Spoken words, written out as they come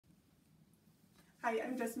Hi,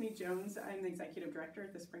 I'm Jessimi Jones. I'm the Executive Director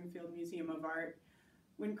at the Springfield Museum of Art.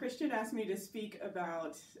 When Christian asked me to speak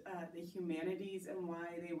about the humanities and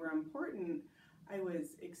why they were important, I was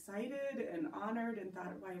excited and honored and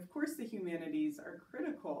thought, why, of course the humanities are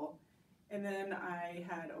critical. And then I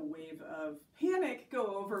had a wave of panic come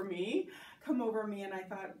over me, and I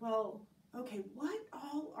thought, well, okay, what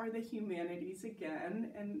all are the humanities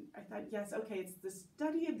again? And I thought, yes, okay, it's the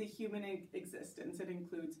study of the human existence. It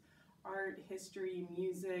includes art, history,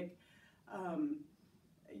 music,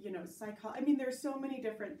 psychology. I mean, there's so many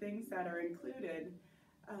different things that are included.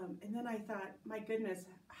 And then I thought, my goodness,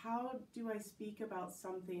 how do I speak about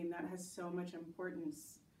something that has so much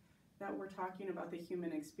importance, that we're talking about the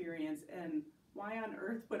human experience, and why on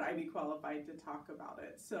earth would I be qualified to talk about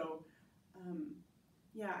it? So,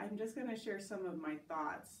 yeah, I'm just going to share some of my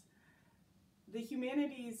thoughts. The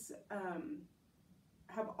humanities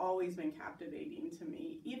have always been captivating to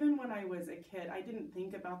me. Even when I was a kid, I didn't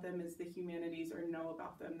think about them as the humanities or know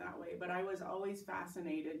about them that way, but I was always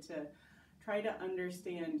fascinated to try to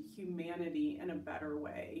understand humanity in a better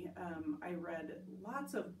way. I read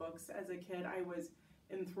lots of books as a kid. I was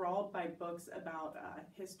enthralled by books about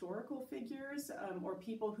historical figures or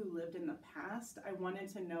people who lived in the past. I wanted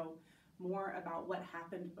to know more about what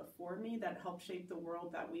happened before me that helped shape the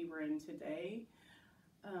world that we were in today.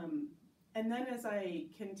 And then as I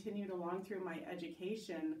continued along through my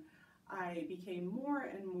education, I became more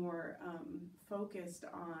and more focused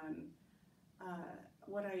on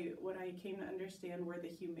what I came to understand were the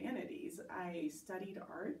humanities. I studied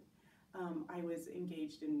art. I was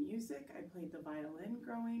engaged in music. I played the violin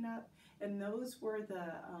growing up, and those were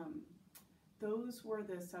the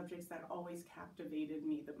subjects that always captivated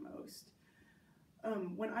me the most.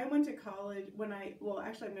 When I went to college,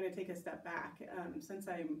 actually I'm going to take a step back. Since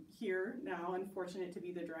I'm here now and fortunate to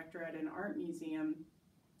be the director at an art museum,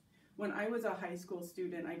 when I was a high school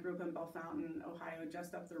student, I grew up in Bellefontaine, Ohio,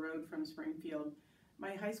 just up the road from Springfield.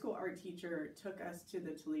 My high school art teacher took us to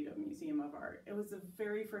the Toledo Museum of Art. It was the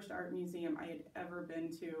very first art museum I had ever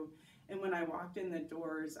been to, and when I walked in the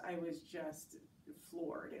doors, I was just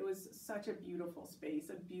floored. It was such a beautiful space,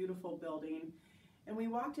 a beautiful building. And we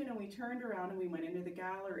walked in and we turned around and we went into the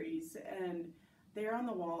galleries, and there on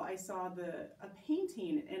the wall I saw a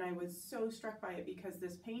painting, and I was so struck by it because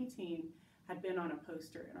this painting had been on a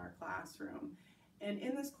poster in our classroom. And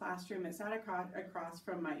in this classroom, it sat across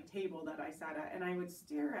from my table that I sat at, and I would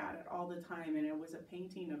stare at it all the time, and it was a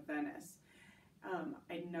painting of Venice.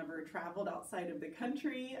 I'd never traveled outside of the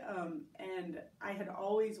country, and I had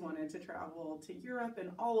always wanted to travel to Europe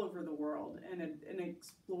and all over the world and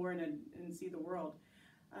explore and see the world.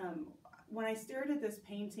 When I stared at this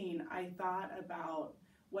painting, I thought about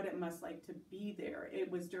what it must like to be there.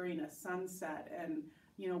 It was during a sunset, and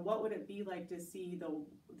what would it be like to see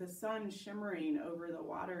the sun shimmering over the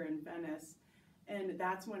water in Venice? And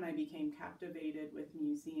that's when I became captivated with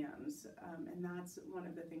museums, and that's one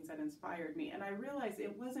of the things that inspired me. And I realized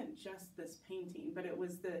it wasn't just this painting, but it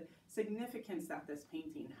was the significance that this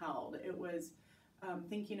painting held. It was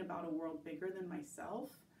thinking about a world bigger than myself.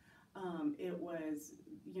 It was,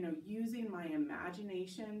 using my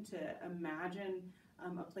imagination to imagine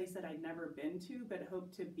a place that I'd never been to but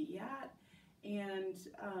hoped to be at. And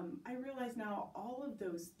I realize now all of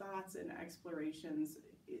those thoughts and explorations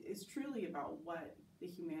is truly about what the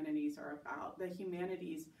humanities are about. The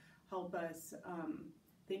humanities help us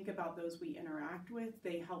think about those we interact with.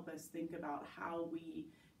 They help us think about how we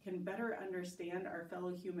can better understand our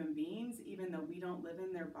fellow human beings, even though we don't live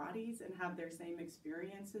in their bodies and have their same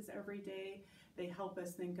experiences every day. They help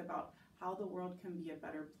us think about how the world can be a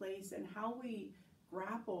better place and how we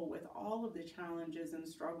grapple with all of the challenges and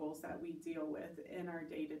struggles that we deal with in our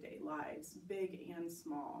day-to-day lives, big and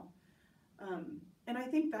small. And I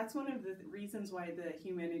think that's one of the reasons why the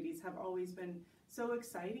humanities have always been so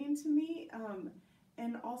exciting to me,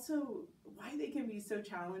 and also why they can be so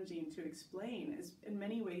challenging to explain. Is in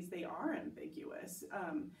many ways they are ambiguous.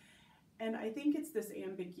 And I think it's this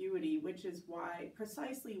ambiguity which is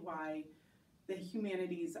precisely why the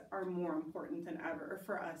humanities are more important than ever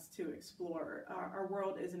for us to explore. Our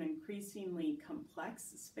world is an increasingly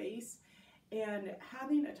complex space, and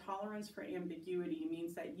having a tolerance for ambiguity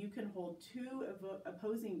means that you can hold two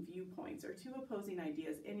opposing viewpoints or two opposing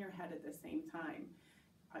ideas in your head at the same time.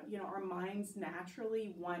 Our minds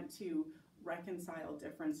naturally want to reconcile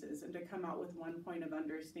differences and to come out with one point of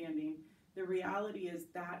understanding. The reality is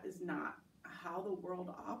that is not how the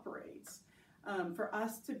world operates. For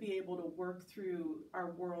us to be able to work through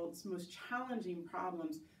our world's most challenging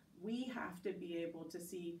problems, we have to be able to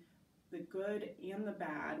see the good and the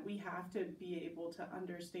bad. We have to be able to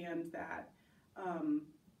understand that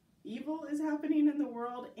even evil is happening in the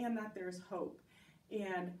world and that there's hope.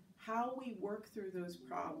 And how we work through those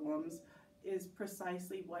problems is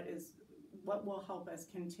precisely what will help us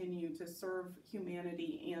continue to serve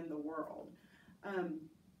humanity and the world.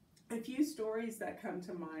 A few stories that come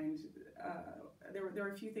to mind, there were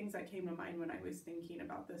a few things that came to mind when I was thinking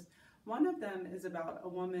about this. One of them is about a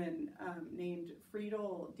woman named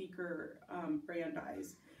Friedel Dieker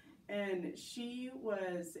Brandeis, and she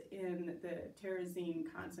was in the Terezin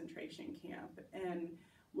concentration camp. And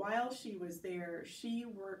while she was there, she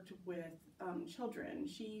worked with children.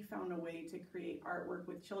 She found a way to create artwork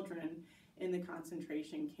with children in the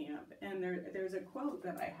concentration camp. And there's a quote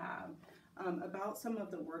that I have about some of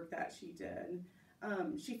the work that she did.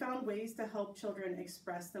 She found ways to help children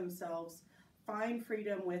express themselves, find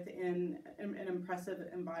freedom within an impressive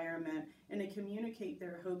environment, and to communicate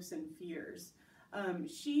their hopes and fears.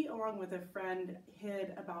 She, along with a friend,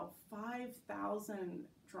 hid about 5,000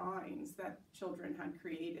 drawings that children had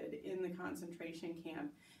created in the concentration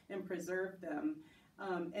camp and preserved them.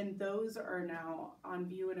 And those are now on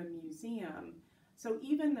view at a museum. So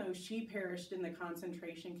even though she perished in the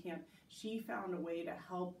concentration camp, she found a way to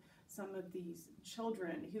help some of these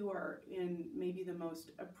children who are in maybe the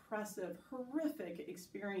most oppressive, horrific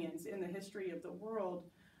experience in the history of the world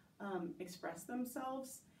express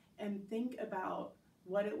themselves and think about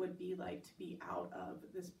what it would be like to be out of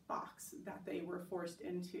this box that they were forced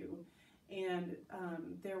into. And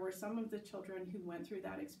there were some of the children who went through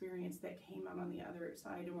that experience that came out on the other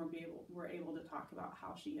side and were able to talk about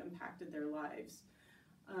how she impacted their lives.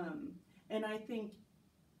 And I think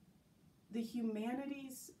the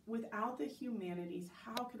humanities, without the humanities,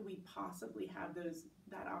 how could we possibly have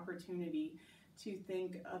that opportunity to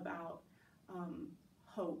think about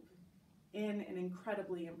hope in an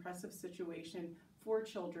incredibly impressive situation for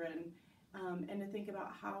children, and to think about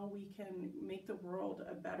how we can make the world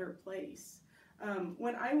a better place.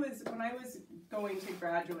 When I was going to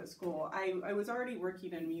graduate school, I was already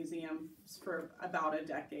working in museums for about a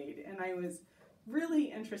decade, and I was really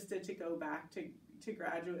interested to go back to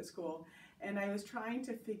graduate school. And I was trying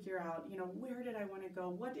to figure out, where did I want to go?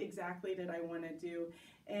 What exactly did I want to do?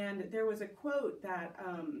 And there was a quote that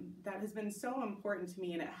has been so important to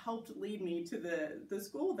me, and it helped lead me to the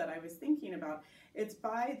school that I was thinking about. It's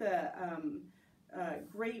by the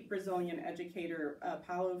great Brazilian educator,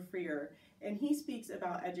 Paulo Freire, and he speaks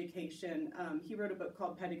about education. He wrote a book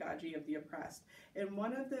called Pedagogy of the Oppressed. And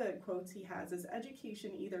one of the quotes he has is,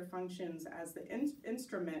 education either functions as the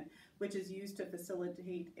instrument which is used to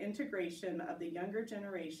facilitate integration of the younger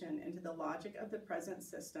generation into the logic of the present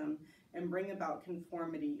system and bring about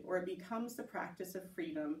conformity, or it becomes the practice of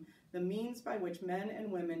freedom, the means by which men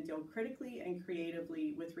and women deal critically and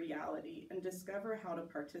creatively with reality and discover how to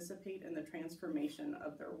participate in the transformation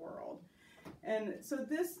of their world. And so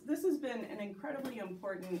this has been an incredibly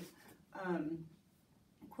important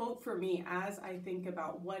quote for me as I think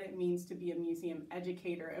about what it means to be a museum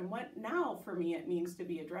educator, and what now for me it means to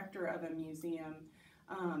be a director of a museum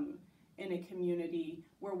in a community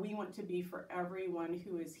where we want to be for everyone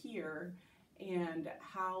who is here, and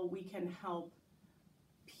how we can help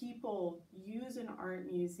people use an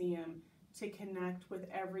art museum to connect with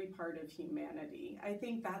every part of humanity. I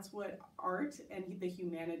think that's what art and the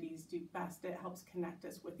humanities do best. It helps connect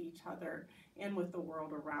us with each other and with the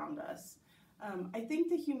world around us. I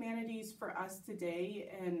think the humanities for us today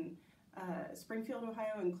in Springfield,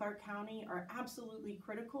 Ohio and Clark County are absolutely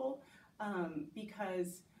critical,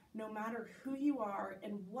 because no matter who you are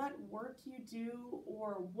and what work you do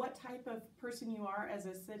or what type of person you are as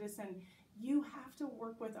a citizen, you have to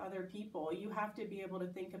work with other people. You have to be able to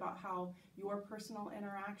think about how your personal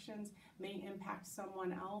interactions may impact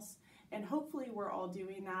someone else. And hopefully we're all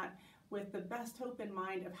doing that with the best hope in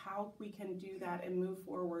mind of how we can do that and move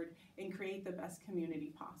forward and create the best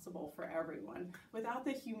community possible for everyone. Without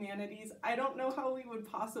the humanities, I don't know how we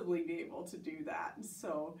would possibly be able to do that.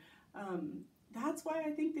 So that's why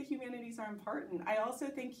I think the humanities are important. I also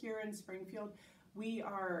think here in Springfield, we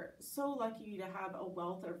are so lucky to have a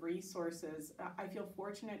wealth of resources. I feel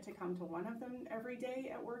fortunate to come to one of them every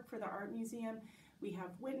day at work for the Art Museum. We have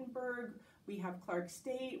Wittenberg, we have Clark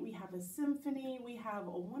State, we have a symphony, we have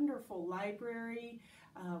a wonderful library,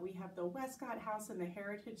 we have the Westcott House and the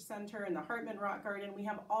Heritage Center and the Hartman Rock Garden. We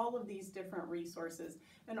have all of these different resources,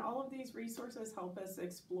 and all of these resources help us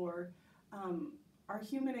explore our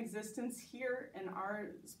human existence here in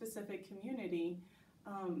our specific community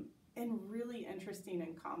in really interesting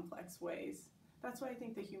and complex ways. That's why I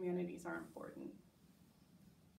think the humanities are important.